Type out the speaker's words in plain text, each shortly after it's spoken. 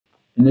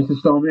In this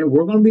installment,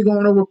 we're going to be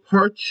going over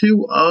part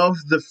 2 of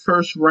the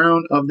first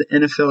round of the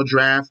NFL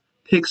draft,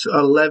 picks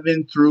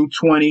 11 through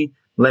 20.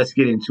 Let's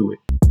get into it.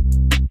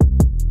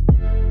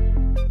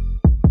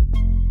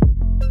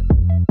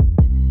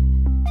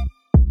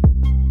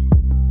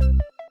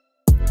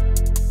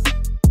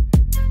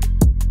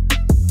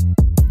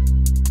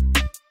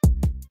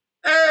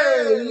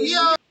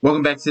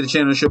 Welcome back to the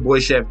channel. It's your boy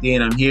Chef D,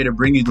 and I'm here to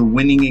bring you the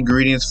winning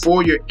ingredients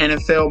for your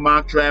NFL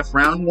mock draft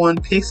round 1,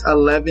 picks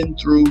 11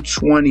 through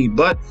 20.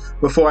 But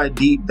before I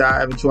deep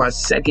dive into our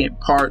second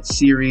part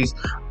series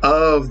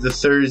of the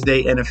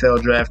Thursday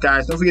NFL draft,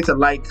 guys, don't forget to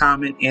like,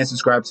 comment, and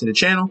subscribe to the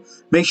channel.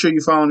 Make sure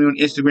you follow me on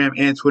Instagram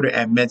and Twitter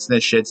at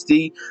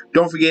MetsNetShetsD.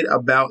 Don't forget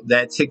about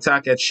that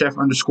TikTok at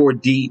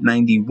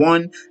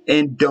Chef_D91.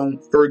 And don't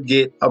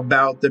forget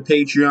about the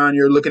Patreon.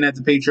 You're looking at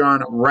the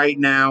Patreon right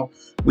now.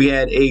 We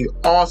had a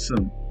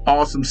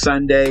awesome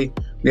Sunday.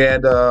 We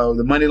had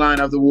the money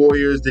line of the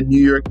Warriors. The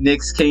New York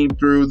Knicks came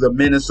through. The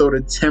Minnesota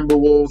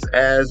Timberwolves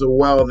as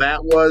well.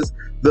 That was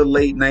the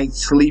late night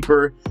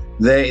sleeper.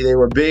 They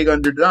were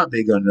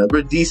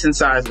but decent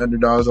sized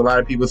underdogs. A lot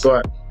of people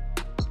thought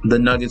the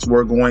Nuggets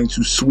were going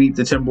to sweep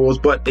the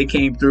Timberwolves, but they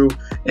came through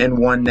and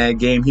won that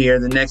game here.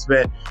 The next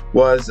bet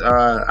was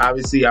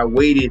obviously I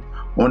waited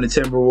on the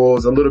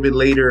Timberwolves a little bit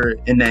later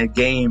in that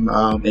game,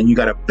 and you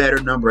got a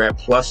better number at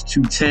plus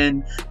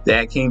 210.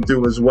 That came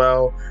through as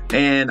well.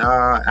 And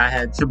I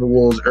had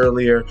Timberwolves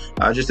earlier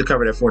just to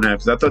cover that 4.5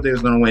 because I thought they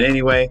was going to win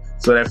anyway.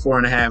 So that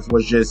 4.5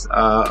 was just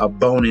a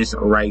bonus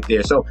right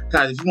there. So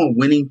guys, if you want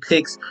winning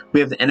picks, we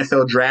have the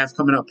NFL draft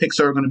coming up. Picks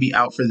are going to be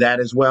out for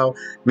that as well.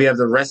 We have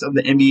the rest of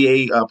the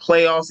NBA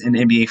playoffs and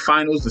NBA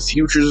finals. The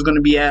futures is going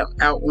to be out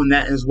on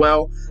that as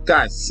well.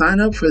 Guys, sign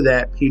up for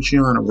that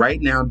Patreon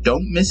right now.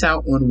 Don't miss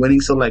out on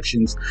winning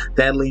selections.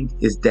 That link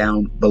is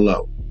down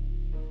below.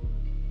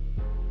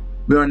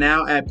 We are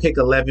now at pick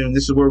 11.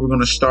 This is where we're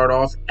going to start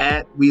off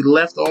at. We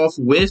left off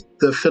with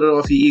the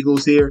Philadelphia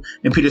Eagles here,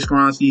 and Peter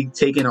Skoronski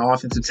taking an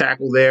offensive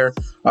tackle there.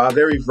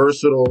 Very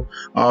versatile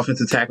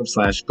offensive tackle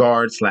 /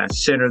 guard /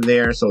 center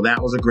there. So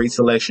that was a great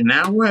selection.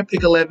 Now we're at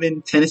pick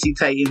 11, Tennessee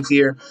Titans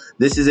here.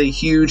 This is a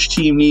huge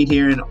team need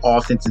here in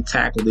offensive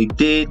tackle. They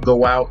did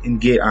go out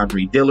and get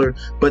Andre Dillard,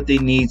 but they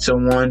need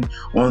someone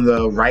on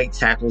the right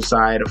tackle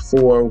side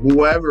for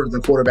whoever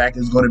the quarterback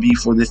is going to be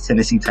for this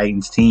Tennessee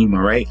Titans team.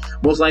 All right.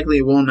 Most likely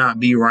it will not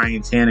be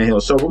Ryan Tannehill.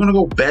 So we're going to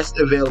go best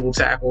available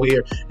tackle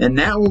here, and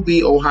that will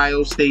be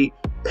Ohio State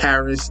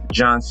Paris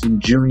Johnson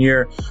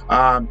Jr.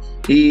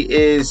 He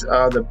is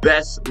the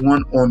best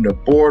one on the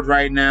board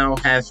right now,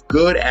 has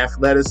good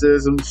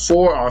athleticism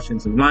for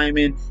offensive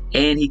linemen,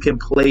 and he can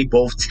play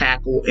both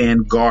tackle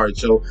and guard.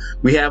 So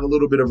we have a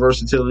little bit of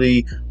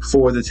versatility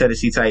for the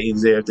Tennessee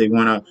Titans there if they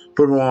want to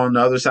put him on the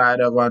other side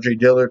of Andre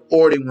Dillard,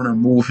 or they want to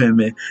move him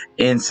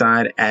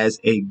inside as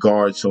a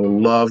guard. So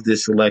love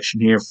this selection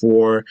here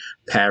for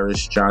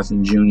Paris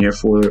Johnson Jr.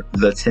 for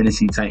the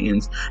Tennessee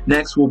Titans.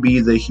 Next will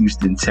be the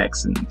Houston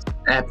Texans.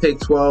 At pick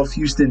 12,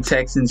 Houston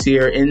Texans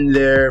here in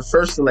their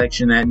first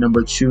selection at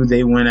number 2,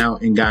 they went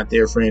out and got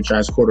their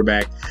franchise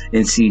quarterback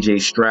in C.J.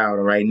 Stroud.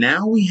 All right,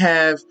 now we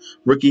have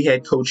rookie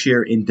head coach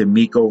here in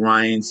DeMeco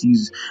Ryans.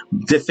 He's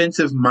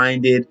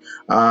defensive-minded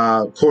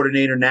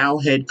coordinator, now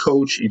head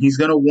coach, and he's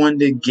going to want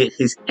to get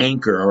his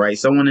anchor, all right,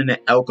 someone in the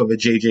elk of a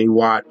J.J.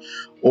 Watt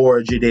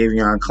or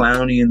Jadeveon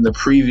Clowney in the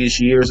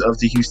previous years of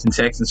the Houston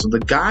Texans. So the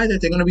guy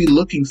that they're going to be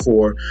looking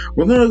for,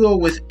 we're going to go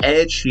with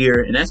edge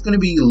here, and that's going to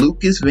be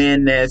Lucas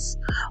Van Ness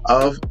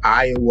of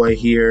Iowa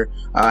here.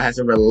 Has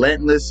a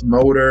relentless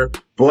motor,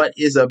 but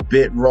is a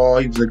bit raw.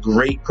 He was a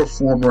great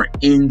performer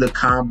in the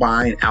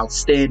combine.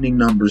 Outstanding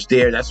numbers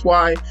there. That's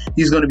why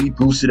he's going to be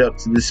boosted up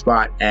to this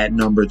spot at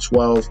number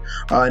 12.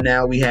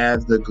 Now we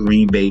have the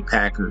Green Bay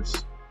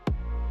Packers.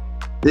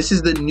 This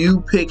is the new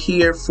pick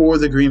here for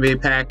the Green Bay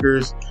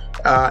Packers.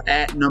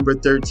 At number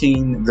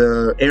 13,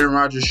 the Aaron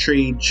Rodgers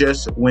trade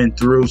just went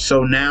through.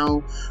 So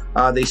now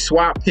they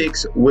swap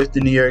picks with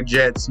the New York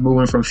Jets,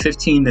 moving from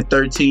 15 to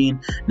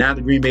 13. Now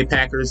the Green Bay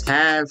Packers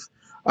have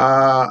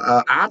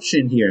an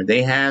option here.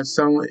 They have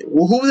someone.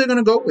 Well, who are they going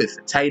to go with?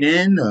 A tight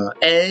end,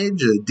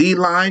 edge, a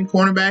D-line,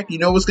 cornerback? You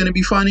know what's going to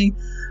be funny?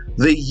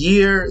 The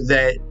year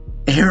that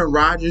Aaron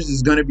Rodgers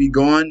is going to be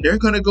gone, they're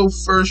going to go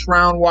first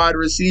round wide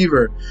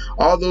receiver.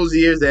 All those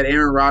years that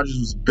Aaron Rodgers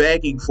was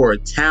begging for a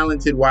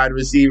talented wide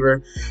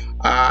receiver,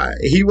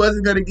 he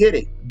wasn't going to get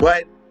it.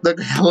 But the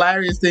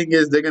hilarious thing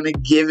is they're going to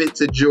give it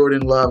to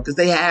Jordan Love because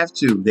they have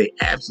to. They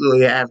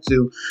absolutely have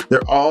to.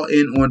 They're all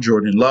in on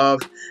Jordan Love.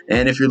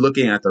 And if you're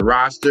looking at the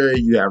roster,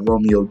 you have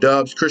Romeo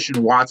Doubs.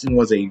 Christian Watson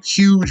was a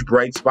huge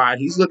bright spot.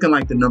 He's looking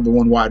like the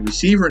 #1 wide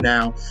receiver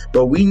now.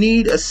 But we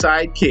need a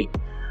sidekick.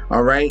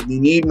 All right, we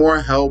need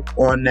more help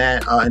on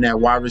that in that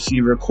wide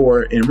receiver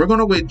core, and we're going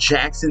to with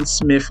Jackson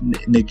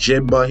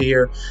Smith-Njigba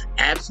here.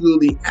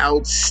 Absolutely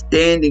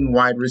outstanding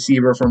wide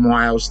receiver from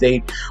Ohio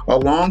State,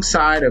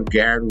 alongside of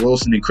Garrett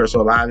Wilson and Chris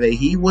Olave.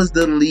 He was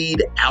the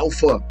lead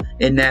alpha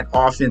in that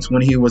offense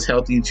when he was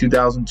healthy in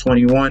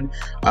 2021.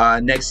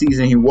 Next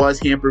season, he was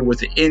hampered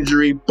with an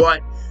injury,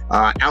 but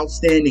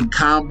Outstanding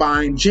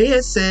combine.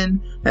 JSN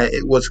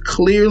it was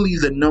clearly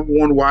the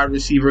 #1 wide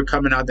receiver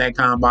coming out that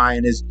combine,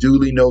 and is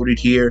duly noted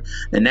here.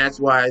 And that's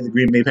why the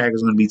Green Bay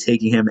Packers are going to be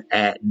taking him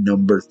at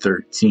number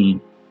 13.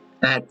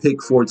 At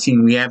pick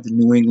 14, we have the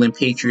New England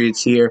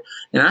Patriots here.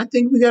 And I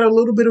think we got a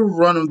little bit of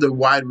run of the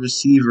wide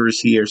receivers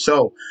here.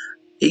 So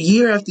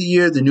year after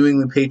year, the New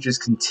England Patriots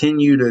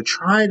continue to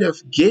try to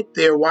get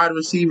their wide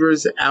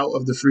receivers out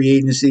of the free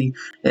agency,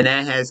 and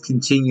that has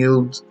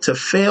continued to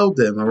fail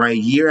them, all right,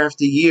 year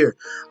after year.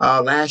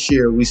 Last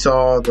year, we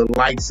saw the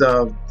likes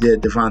of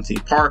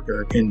Devontae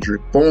Parker,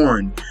 Kendrick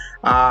Bourne.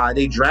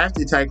 They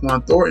drafted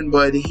Tyquan Thornton,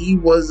 but he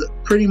was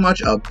pretty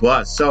much a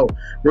bust. So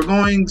we're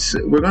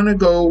gonna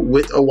go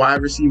with a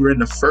wide receiver in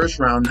the first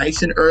round,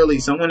 nice and early,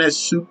 someone that's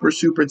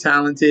super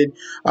talented.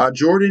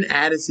 Jordan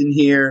Addison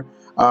here.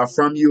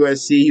 From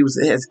USC.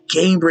 He has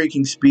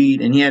game-breaking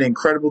speed, and he had an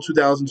incredible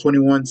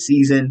 2021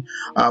 season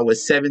with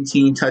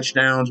 17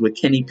 touchdowns with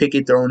Kenny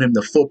Pickett throwing him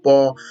the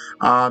football.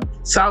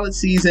 Solid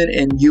season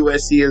in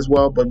USC as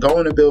well, but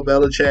going to Bill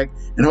Belichick,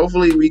 and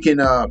hopefully we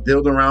can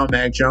build around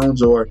Mac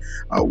Jones or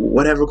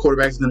whatever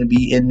quarterback is going to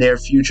be in their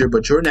future.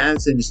 But Jordan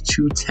Addison is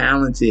too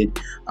talented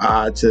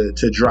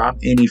to drop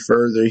any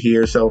further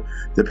here. So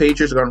the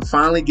Patriots are going to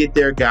finally get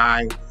their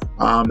guy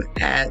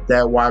at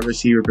that wide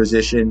receiver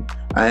position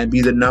and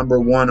be the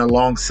 #1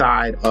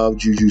 alongside of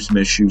Juju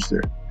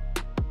Smith-Schuster.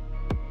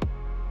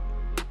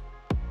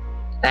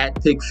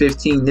 At pick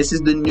 15, this is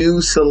the new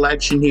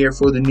selection here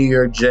for the New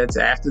York Jets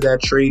after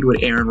that trade with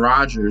Aaron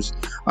Rodgers.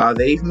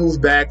 They've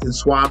moved back and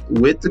swapped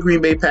with the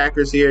Green Bay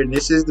Packers here, and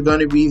this is going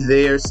to be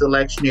their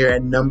selection here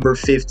at number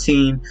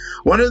 15.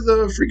 One of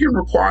the freaking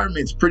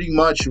requirements pretty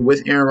much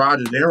with Aaron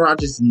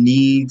Rodgers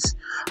needs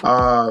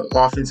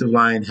offensive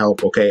line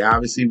help, okay?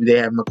 Obviously, they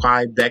have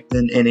Mekhi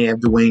Becton and they have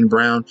Dwayne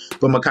Brown,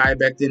 but Mekhi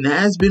Becton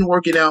has been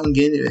working out and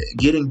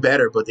getting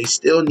better, but they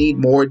still need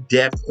more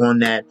depth on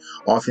that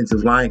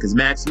offensive line because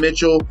Max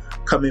Mitchell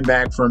coming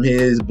back from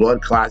his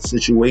blood clot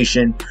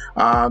situation.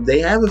 They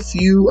have a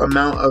few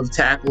amount of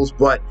tackles,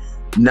 but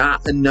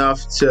not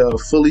enough to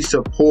fully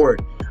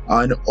support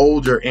an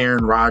older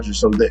Aaron Rodgers.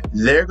 So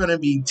they're going to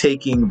be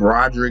taking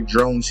Broderick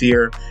Jones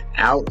here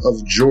out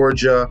of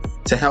Georgia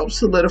to help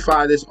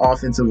solidify this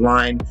offensive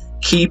line,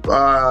 keep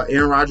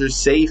Aaron Rodgers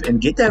safe,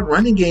 and get that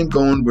running game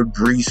going with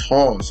Breece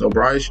Hall. So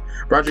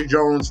Broderick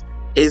Jones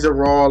is a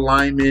raw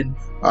lineman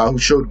who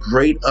showed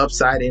great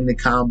upside in the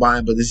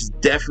combine, but this is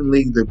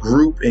definitely the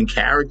group and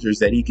characters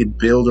that he could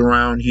build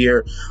around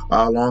here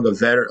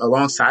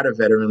alongside a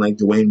veteran like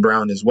Dwayne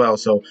Brown as well.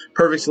 So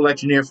perfect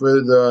selection here for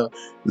the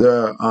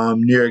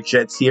New York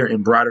Jets here,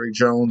 and Broderick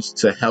Jones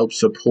to help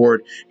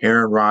support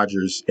Aaron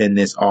Rodgers in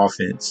this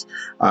offense.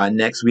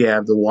 Next, we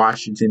have the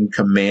Washington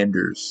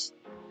Commanders.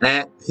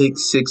 At pick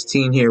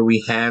 16 here,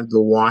 we have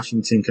the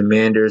Washington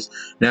Commanders.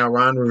 Now,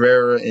 Ron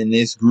Rivera and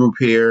this group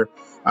here,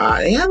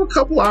 they have a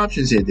couple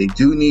options here. They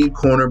do need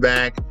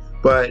cornerback,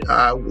 but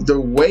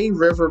the way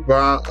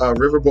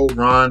Riverboat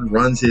Ron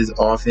runs his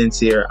offense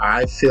here,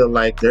 I feel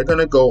like they're going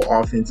to go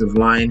offensive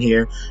line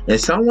here. And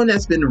someone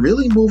that's been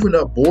really moving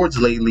up boards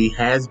lately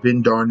has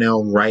been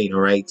Darnell Wright, all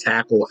right,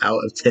 tackle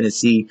out of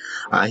Tennessee.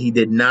 He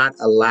did not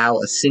allow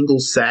a single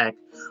sack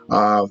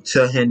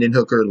to Hendon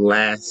Hooker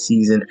last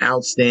season.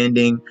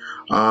 Outstanding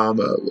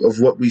of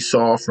what we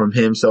saw from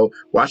him. So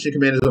Washington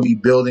Commanders will be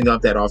building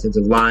up that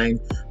offensive line,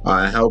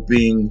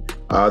 helping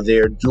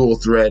their dual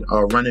threat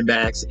running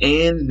backs,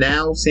 and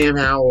now Sam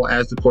Howell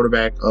as the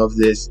quarterback of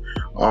this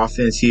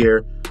offense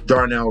here.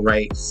 Darnell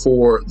Wright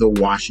for the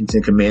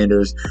Washington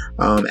Commanders.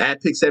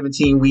 At pick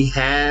 17, we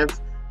have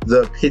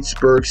the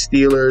Pittsburgh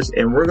Steelers,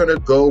 and we're going to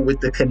go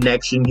with the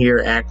connection here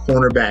at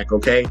cornerback,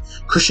 okay?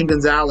 Christian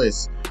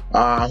Gonzalez,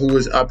 who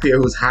is up here,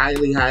 who's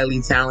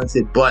highly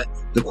talented, but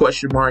the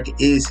question mark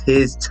is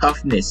his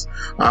toughness.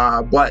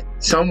 But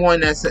someone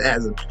that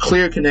has a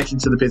clear connection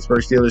to the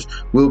Pittsburgh Steelers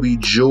will be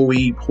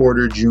Joey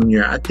Porter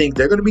Jr. I think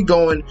they're going to be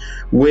going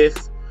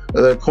with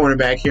the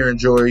cornerback here in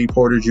Joey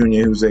Porter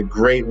Jr., who's a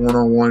great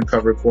one-on-one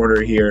cover corner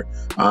here.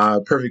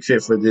 Perfect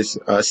fit for this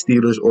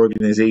Steelers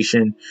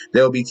organization.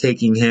 They'll be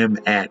taking him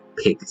at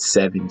pick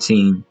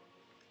 17.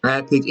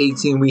 At pick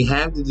 18, we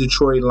have the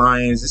Detroit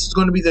Lions. This is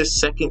going to be their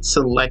second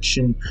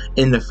selection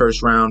in the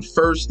first round.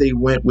 First, they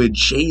went with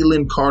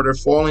Jalen Carter,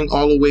 falling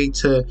all the way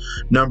to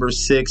number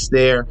 6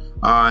 there.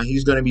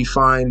 He's going to be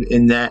fine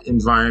in that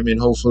environment,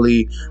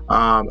 hopefully,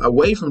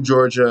 away from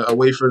Georgia,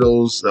 away from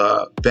those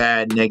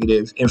bad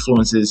negative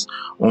influences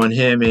on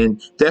him,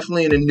 and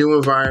definitely in a new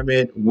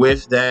environment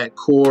with that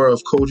core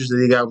of coaches that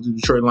they got with the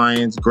Detroit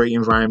Lions. Great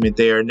environment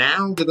there.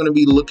 Now they're going to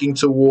be looking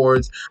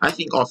towards, I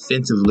think,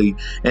 offensively,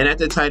 and at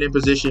the tight end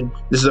position,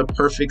 this is a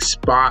perfect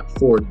spot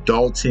for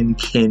Dalton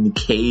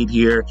Kincaid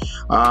here.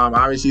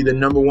 Obviously, the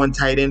 #1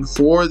 tight end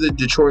for the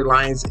Detroit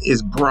Lions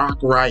is Brock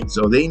Wright,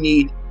 so they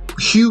need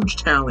huge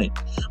talent,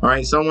 all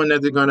right, someone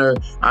that they're gonna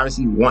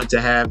obviously want to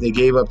have. They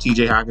gave up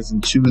TJ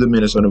Hockenson to the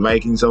Minnesota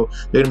Vikings, so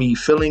they're gonna be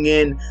filling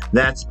in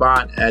that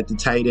spot at the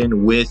tight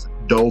end with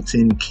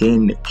Dalton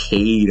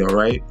Kincaid. All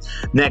right,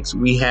 next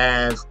we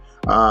have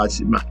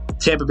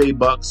Tampa Bay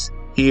Bucks.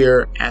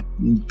 here at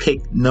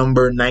pick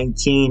number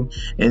 19,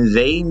 and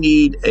they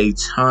need a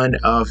ton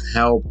of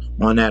help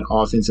on that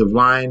offensive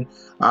line.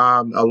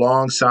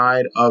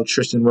 Alongside of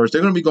Tristan Wirfs,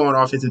 they're going to be going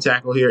offensive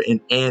tackle here in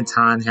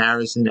Anton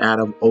Harrison out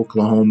of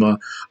Oklahoma,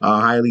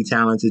 a highly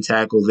talented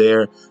tackle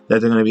there that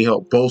they're going to be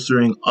help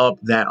bolstering up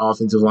that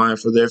offensive line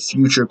for their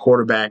future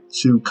quarterback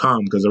to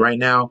come. Because right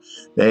now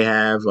they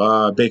have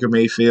Baker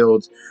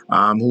Mayfield,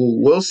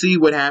 who we'll see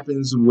what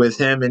happens with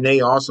him, and they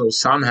also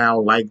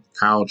somehow like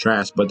Kyle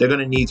Trask, but they're going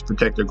to need to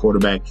protect their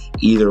quarterback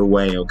either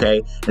way,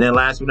 okay? And then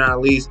last but not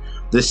least,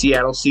 the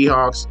Seattle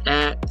Seahawks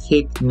at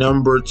pick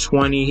number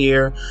 20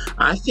 here.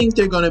 I think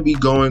they're going to be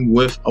going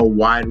with a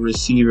wide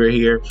receiver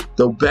here.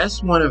 The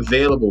best one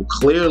available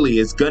clearly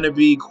is going to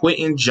be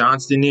Quentin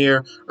Johnston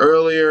here.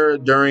 Earlier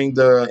during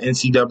the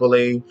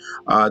NCAA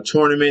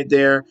tournament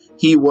there,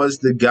 he was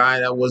the guy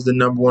that was the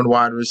 #1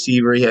 wide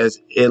receiver. He has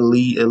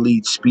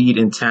elite speed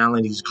and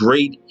talent. He's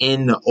great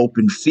in the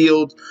open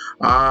field.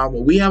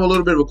 We have a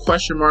little bit of a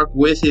question mark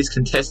with his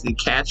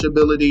contested catch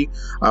ability,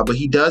 but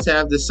he does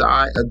have the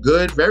size,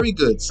 very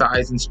good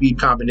size and speed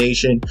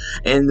combination,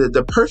 and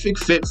the perfect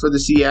fit for the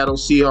Seattle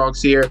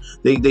Seahawks here.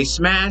 They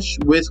smash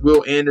with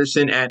Will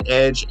Anderson at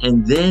edge,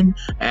 and then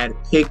at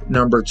pick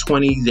number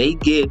 20, they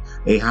get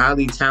a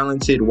highly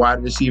talented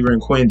wide receiver in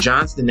Quentin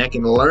Johnston that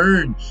can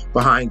learn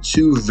behind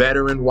two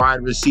veteran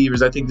wide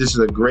receivers. I think this is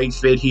a great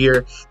fit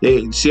here.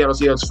 The Seattle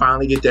Seahawks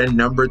finally get their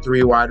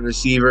 #3 wide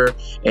receiver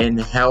and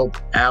help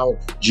out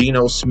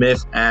Geno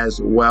Smith as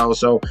well.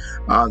 So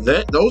those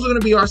are going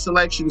to be our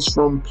selections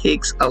from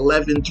picks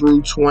 11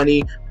 through 20.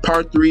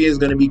 Part 3 is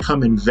going to be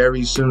coming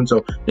very soon.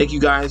 So thank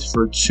you guys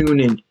for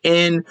tuning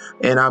in,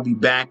 and I'll be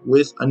back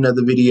with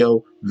another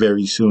video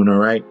very soon. All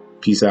right.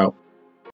 Peace out.